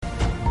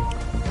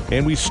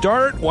And we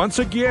start once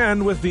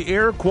again with the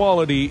air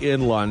quality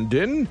in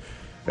London.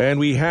 And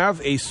we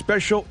have a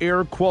special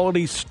air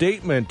quality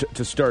statement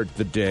to start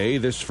the day.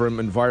 This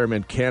from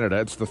Environment Canada.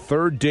 It's the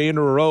third day in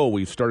a row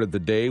we've started the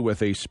day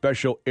with a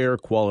special air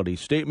quality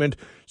statement.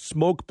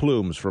 Smoke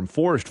plumes from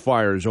forest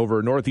fires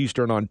over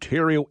northeastern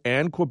Ontario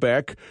and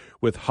Quebec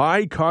with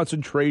high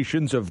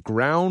concentrations of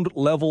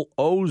ground-level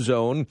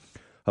ozone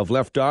have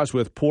left us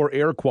with poor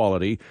air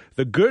quality.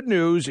 The good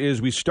news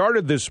is we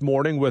started this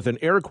morning with an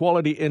air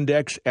quality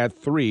index at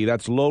 3.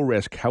 That's low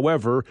risk.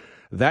 However,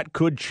 that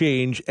could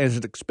change as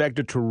it's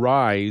expected to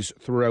rise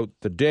throughout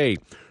the day.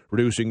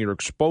 Reducing your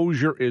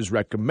exposure is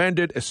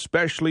recommended,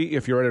 especially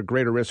if you're at a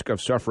greater risk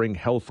of suffering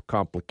health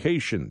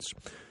complications.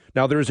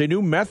 Now, there is a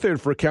new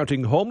method for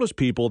counting homeless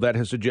people that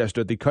has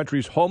suggested the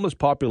country's homeless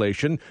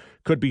population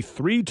could be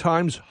 3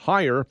 times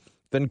higher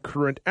than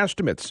current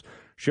estimates.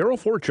 Cheryl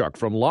Forchuk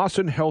from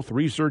Lawson Health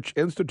Research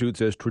Institute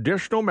says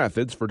traditional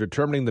methods for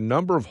determining the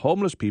number of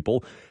homeless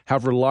people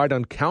have relied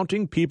on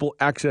counting people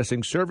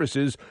accessing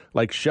services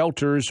like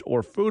shelters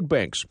or food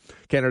banks.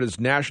 Canada's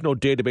national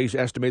database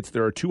estimates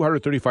there are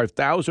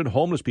 235,000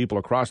 homeless people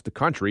across the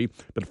country,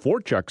 but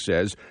Forchuk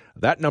says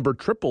that number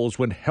triples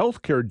when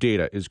healthcare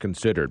data is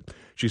considered.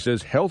 She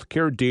says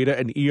healthcare data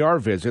and ER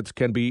visits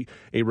can be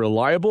a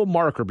reliable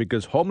marker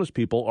because homeless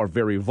people are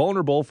very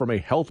vulnerable from a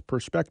health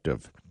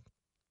perspective.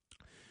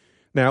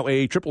 Now,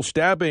 a triple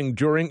stabbing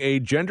during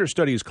a gender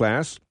studies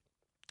class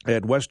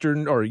at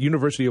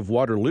University of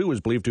Waterloo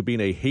is believed to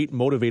be a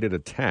hate-motivated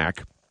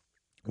attack.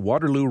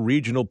 Waterloo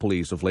Regional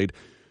Police have laid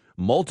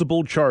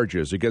multiple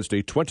charges against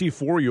a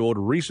 24-year-old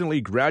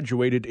recently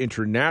graduated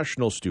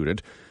international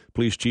student.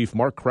 Police Chief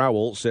Mark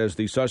Crowell says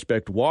the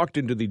suspect walked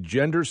into the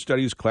gender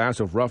studies class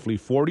of roughly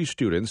 40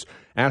 students,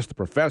 asked the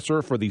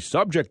professor for the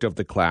subject of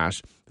the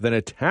class, then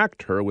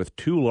attacked her with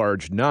 2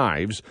 large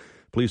knives.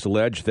 Police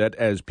allege that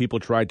as people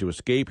tried to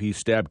escape, he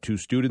stabbed 2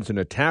 students and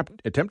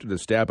attempted to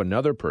stab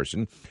another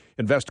person.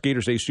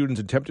 Investigators say students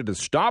attempted to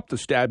stop the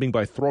stabbing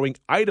by throwing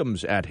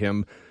items at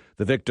him.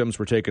 The victims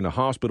were taken to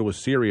hospital with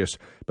serious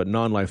but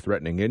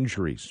non-life-threatening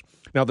injuries.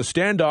 Now, the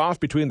standoff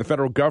between the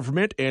federal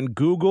government and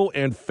Google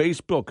and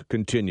Facebook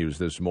continues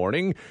this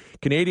morning.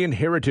 Canadian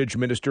Heritage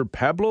Minister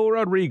Pablo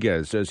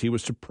Rodriguez says he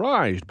was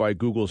surprised by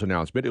Google's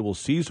announcement it will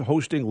cease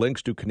hosting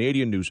links to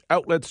Canadian news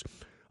outlets.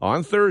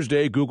 On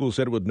Thursday, Google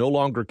said it would no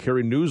longer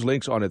carry news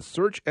links on its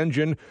search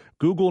engine,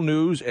 Google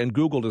News, and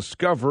Google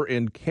Discover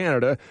in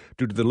Canada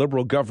due to the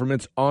Liberal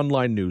government's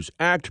Online News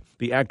Act.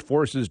 The act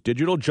forces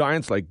digital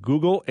giants like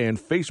Google and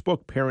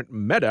Facebook parent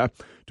Meta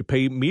to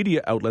pay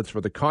media outlets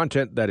for the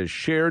content that is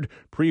shared,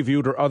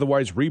 previewed, or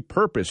otherwise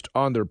repurposed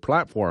on their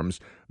platforms.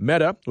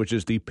 Meta, which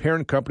is the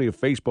parent company of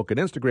Facebook and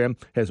Instagram,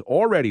 has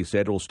already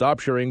said it will stop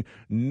sharing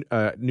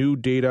new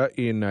data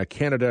in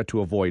Canada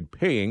to avoid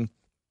paying.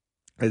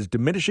 As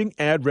diminishing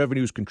ad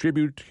revenues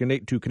contribute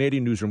to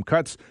Canadian newsroom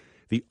cuts,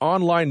 the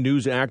Online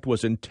News Act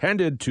was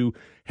intended to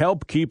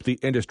help keep the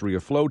industry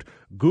afloat.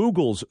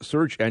 Google's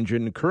search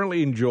engine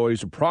currently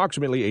enjoys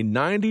approximately a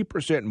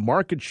 90%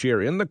 market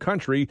share in the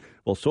country,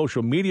 while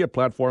social media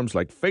platforms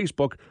like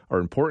Facebook are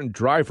important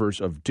drivers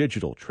of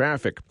digital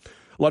traffic.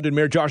 London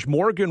Mayor Josh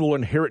Morgan will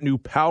inherit new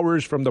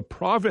powers from the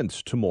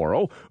province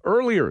tomorrow.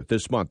 Earlier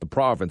this month, the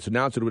province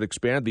announced it would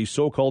expand the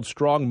so-called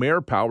strong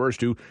mayor powers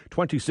to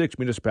 26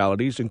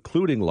 municipalities,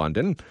 including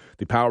London.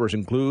 The powers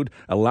include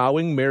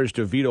allowing mayors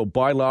to veto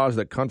bylaws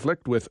that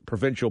conflict with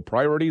provincial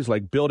priorities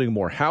like building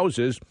more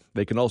houses.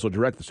 They can also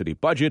direct the city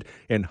budget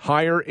and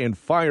hire and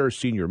fire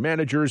senior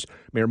managers.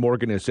 Mayor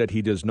Morgan has said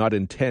he does not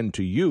intend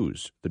to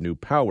use the new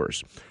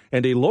powers.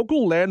 And a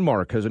local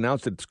landmark has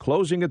announced it's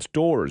closing its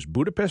doors.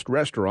 Budapest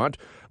Restaurant,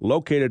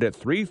 located at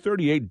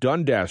 338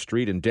 Dundas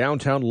Street in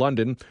downtown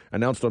London,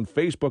 announced on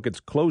Facebook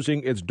it's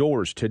closing its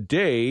doors.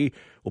 Today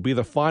will be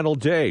the final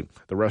day.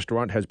 The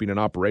restaurant has been in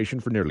operation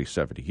for nearly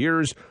 70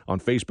 years. On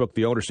Facebook,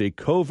 the owners say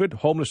COVID,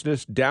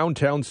 homelessness,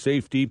 downtown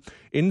safety,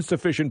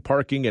 insufficient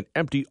parking, and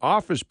empty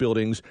office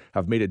buildings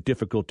have made it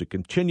difficult to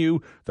continue.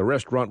 The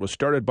restaurant was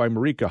started by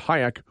Marika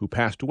Hayek, who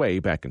passed away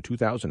back in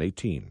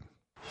 2018.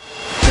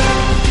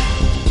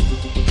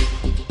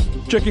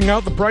 Checking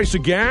out the price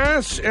of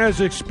gas.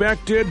 As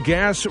expected,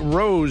 gas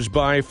rose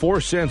by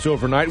 4 cents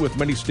overnight, with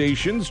many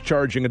stations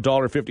charging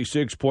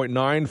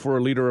 $1.56.9 for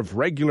a liter of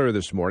regular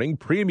this morning.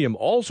 Premium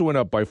also went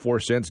up by 4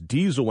 cents.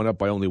 Diesel went up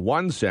by only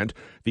 1 cent.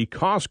 The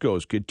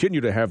Costcos continue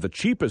to have the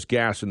cheapest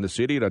gas in the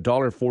city at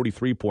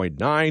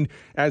 $1.43.9,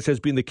 as has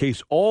been the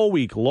case all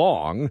week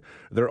long.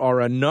 There are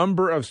a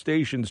number of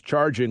stations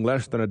charging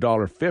less than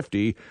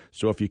 $1.50,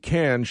 so if you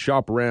can,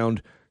 shop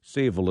around,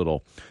 save a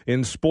little.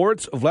 In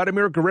sports,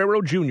 Vladimir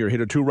Guerrero Jr.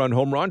 hit a 2-run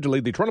home run to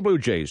lead the Toronto Blue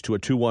Jays to a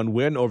 2-1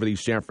 win over the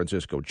San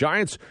Francisco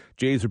Giants.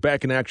 Jays are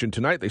back in action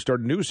tonight. They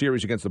start a new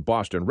series against the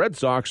Boston Red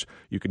Sox.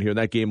 You can hear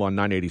that game on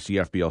 980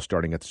 CFBL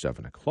starting at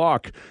 7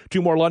 o'clock.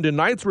 2 more London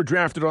Knights were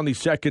drafted on the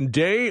second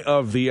day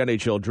of the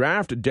NHL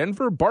draft.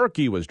 Denver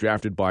Barkey was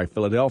drafted by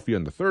Philadelphia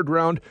in the 3rd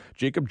round.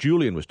 Jacob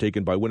Julian was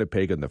taken by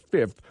Winnipeg in the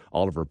 5th.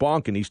 Oliver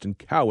Bonk and Easton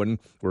Cowan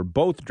were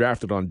both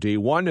drafted on day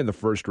 1 in the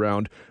 1st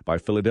round by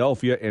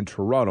Philadelphia and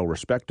Toronto,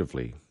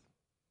 respectively.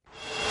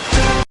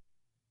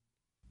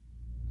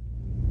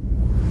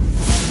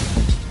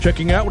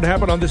 Checking out what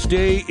happened on this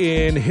day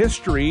in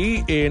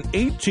history. In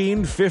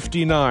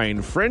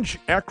 1859, French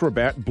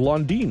acrobat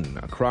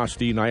Blondin crossed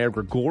the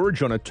Niagara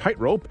Gorge on a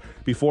tightrope.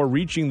 Before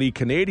reaching the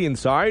Canadian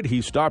side,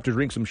 he stopped to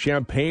drink some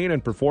champagne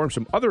and perform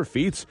some other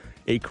feats.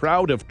 A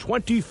crowd of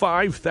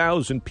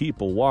 25,000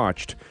 people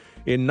watched.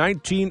 In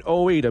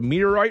 1908, a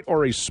meteorite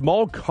or a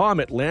small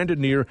comet landed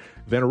near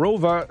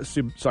Venerova,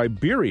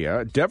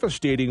 Siberia,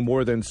 devastating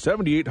more than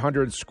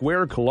 7,800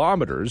 square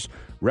kilometers.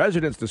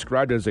 Residents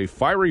described it as a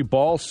fiery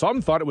ball.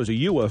 Some thought it was a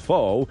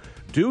UFO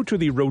due to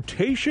the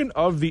rotation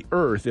of the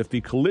Earth. If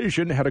the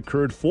collision had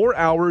occurred 4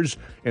 hours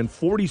and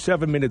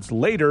 47 minutes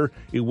later,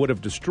 it would have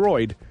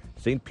destroyed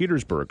St.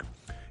 Petersburg.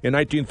 In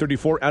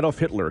 1934, Adolf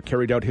Hitler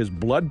carried out his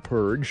blood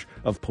purge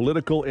of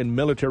political and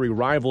military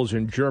rivals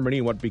in Germany,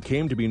 what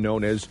became to be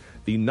known as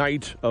the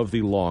Night of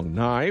the Long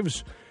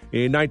Knives.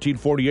 In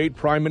 1948,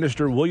 Prime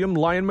Minister William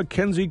Lyon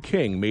Mackenzie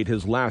King made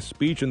his last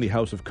speech in the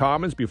House of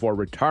Commons before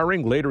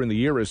retiring later in the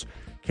year as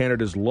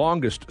Canada's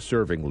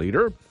longest-serving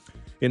leader.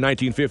 In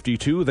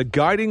 1952, The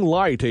Guiding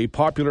Light, a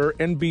popular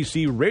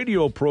NBC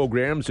radio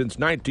program since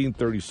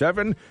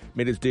 1937,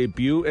 made its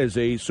debut as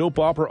a soap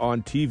opera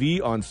on TV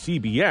on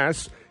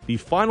CBS. The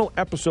final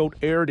episode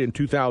aired in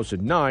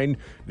 2009.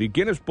 The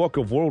Guinness Book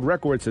of World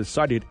Records has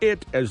cited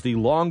it as the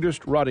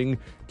longest-running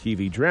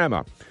TV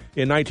drama.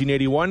 In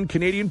 1981,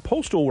 Canadian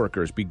postal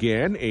workers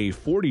began a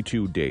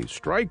 42-day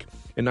strike.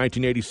 In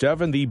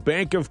 1987, the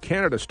Bank of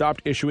Canada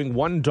stopped issuing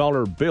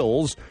 $1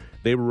 bills.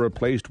 They were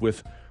replaced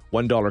with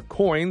 $1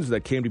 coins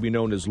that came to be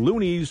known as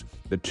loonies.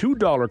 The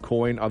 $2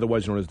 coin,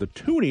 otherwise known as the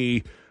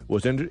toonie,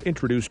 was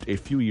introduced a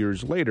few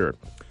years later.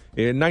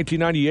 In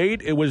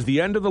 1998, it was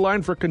the end of the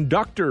line for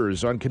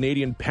conductors on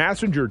Canadian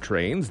passenger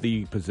trains.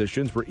 The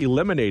positions were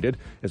eliminated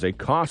as a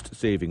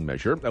cost-saving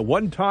measure. At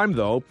one time,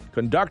 though,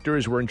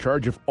 conductors were in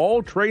charge of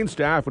all train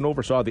staff and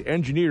oversaw the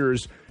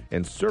engineers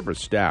and service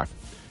staff.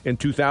 In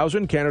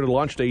 2000, Canada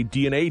launched a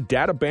DNA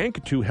data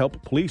bank to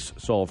help police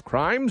solve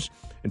crimes.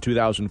 In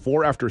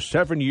 2004, after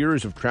 7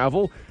 years of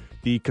travel,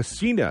 the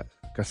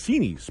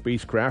Cassini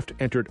spacecraft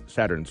entered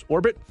Saturn's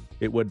orbit.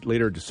 It would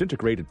later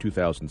disintegrate in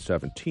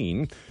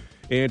 2017.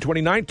 In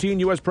 2019,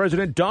 U.S.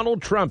 President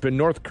Donald Trump and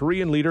North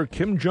Korean leader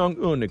Kim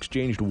Jong-un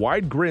exchanged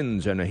wide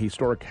grins and a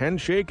historic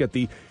handshake at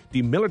the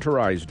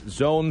demilitarized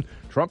zone.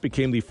 Trump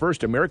became the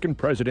first American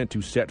president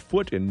to set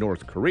foot in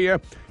North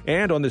Korea.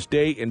 And on this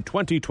day in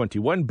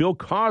 2021, Bill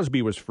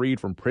Cosby was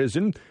freed from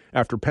prison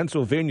after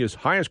Pennsylvania's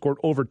highest court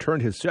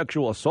overturned his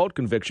sexual assault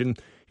conviction.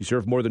 He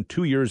served more than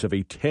 2 years of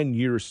a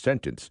 10-year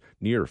sentence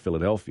near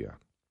Philadelphia.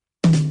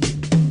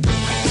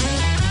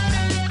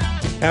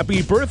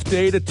 Happy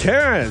birthday to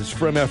Taz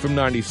from FM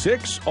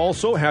 96.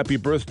 Also, happy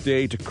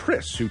birthday to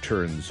Chris, who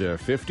turns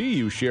 50.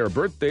 You share a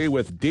birthday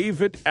with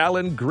David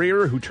Allen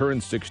Greer, who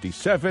turns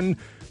 67.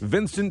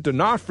 Vincent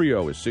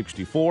D'Onofrio is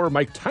 64.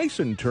 Mike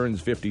Tyson turns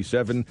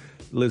 57.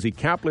 Lizzie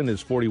Kaplan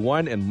is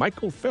 41. And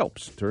Michael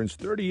Phelps turns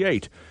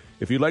 38.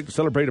 If you'd like to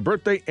celebrate a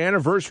birthday,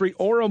 anniversary,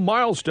 or a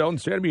milestone,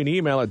 send me an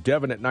email at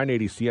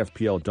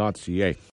devon@980cfpl.ca.